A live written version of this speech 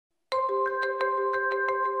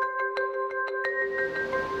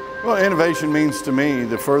Well, innovation means to me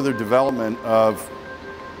the further development of,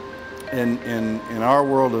 in our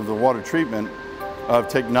world of the water treatment, of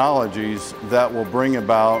technologies that will bring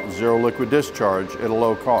about zero liquid discharge at a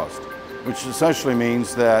low cost, which essentially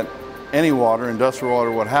means that any water, industrial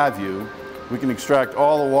water, what have you, we can extract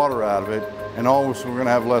all the water out of it, and all we're going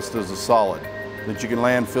to have left is a solid that you can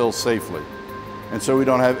landfill safely. And so we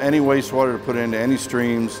don't have any wastewater to put into any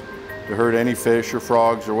streams to hurt any fish or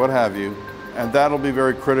frogs or what have you. And that'll be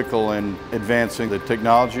very critical in advancing the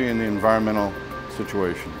technology and the environmental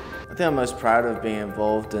situation. I think I'm most proud of being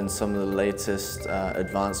involved in some of the latest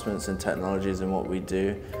advancements in technologies in what we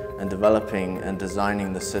do, and developing and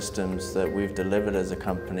designing the systems that we've delivered as a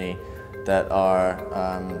company that are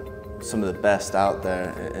some of the best out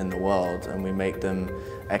there in the world, and we make them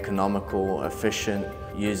economical, efficient,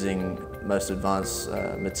 using most advanced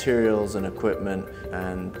materials and equipment,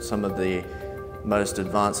 and some of the most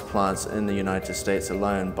advanced plants in the United States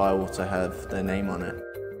alone. Biwater have their name on it.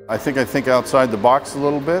 I think outside the box a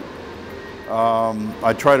little bit.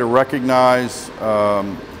 I try to recognize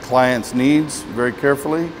clients' needs very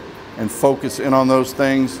carefully and focus in on those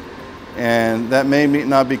things. And that may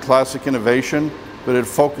not be classic innovation, but it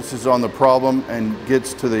focuses on the problem and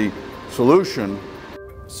gets to the solution.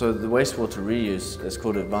 So the wastewater reuse is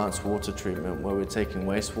called advanced water treatment, where we're taking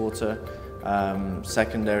wastewater,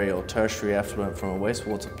 secondary or tertiary effluent from a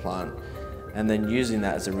wastewater plant, and then using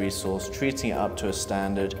that as a resource, treating it up to a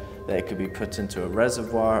standard that it could be put into a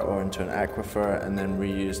reservoir or into an aquifer and then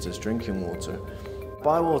reused as drinking water.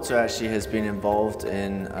 Biwater actually has been involved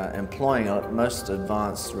in employing most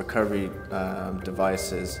advanced recovery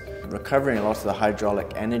devices, recovering a lot of the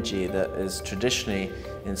hydraulic energy that is traditionally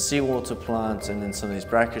in seawater plants and in some of these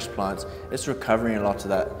brackish plants. It's recovering a lot of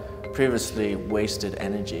that previously wasted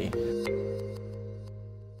energy.